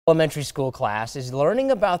Elementary school class is learning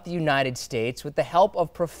about the United States with the help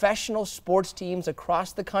of professional sports teams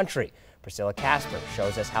across the country. Priscilla CASPER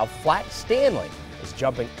shows us how Flat Stanley is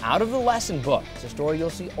jumping out of the lesson book. It's a story you'll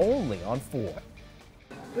see only on 4.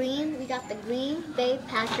 Green, we got the Green Bay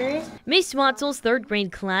Packers. Miss Watzel's third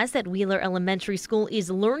grade class at Wheeler Elementary School is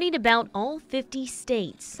learning about all 50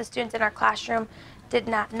 states. The students in our classroom did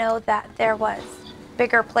not know that there was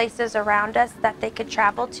bigger places around us that they could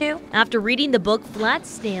travel to. After reading the book Flat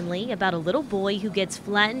Stanley about a little boy who gets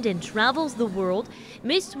flattened and travels the world,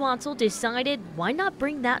 Miss Watzel decided why not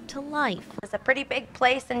bring that to life. It's a pretty big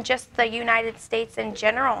place in just the United States in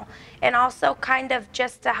general, and also kind of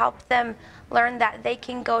just to help them learn that they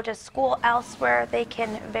can go to school elsewhere, they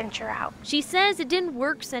can venture out. She says it didn't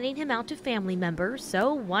work sending him out to family members,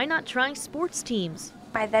 so why not try sports teams?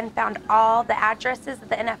 I then found all the addresses of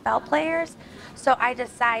the NFL players, so I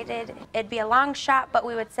decided it'd be a long shot, but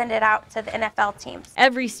we would send it out to the NFL teams.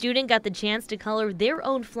 Every student got the chance to color their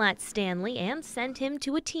own Flat Stanley and send him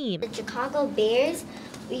to a team. The Chicago Bears,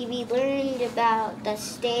 we learned about the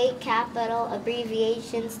state capital,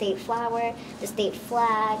 abbreviation, state flower, the state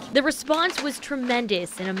flag. The response was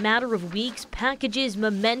tremendous. In a matter of weeks, packages,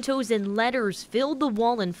 mementos, and letters filled the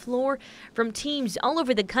wall and floor from teams all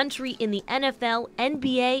over the country in the NFL,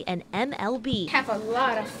 NBA, and MLB. Have a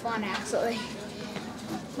lot of fun, actually.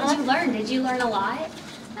 What did you learn? Did you learn a lot?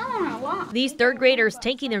 I learned a lot. These third graders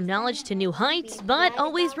taking their knowledge to new heights, but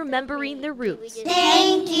always remembering their roots.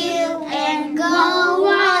 Thank you and go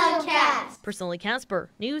Wildcats! Priscilla CASPER,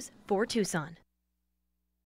 News 4 Tucson.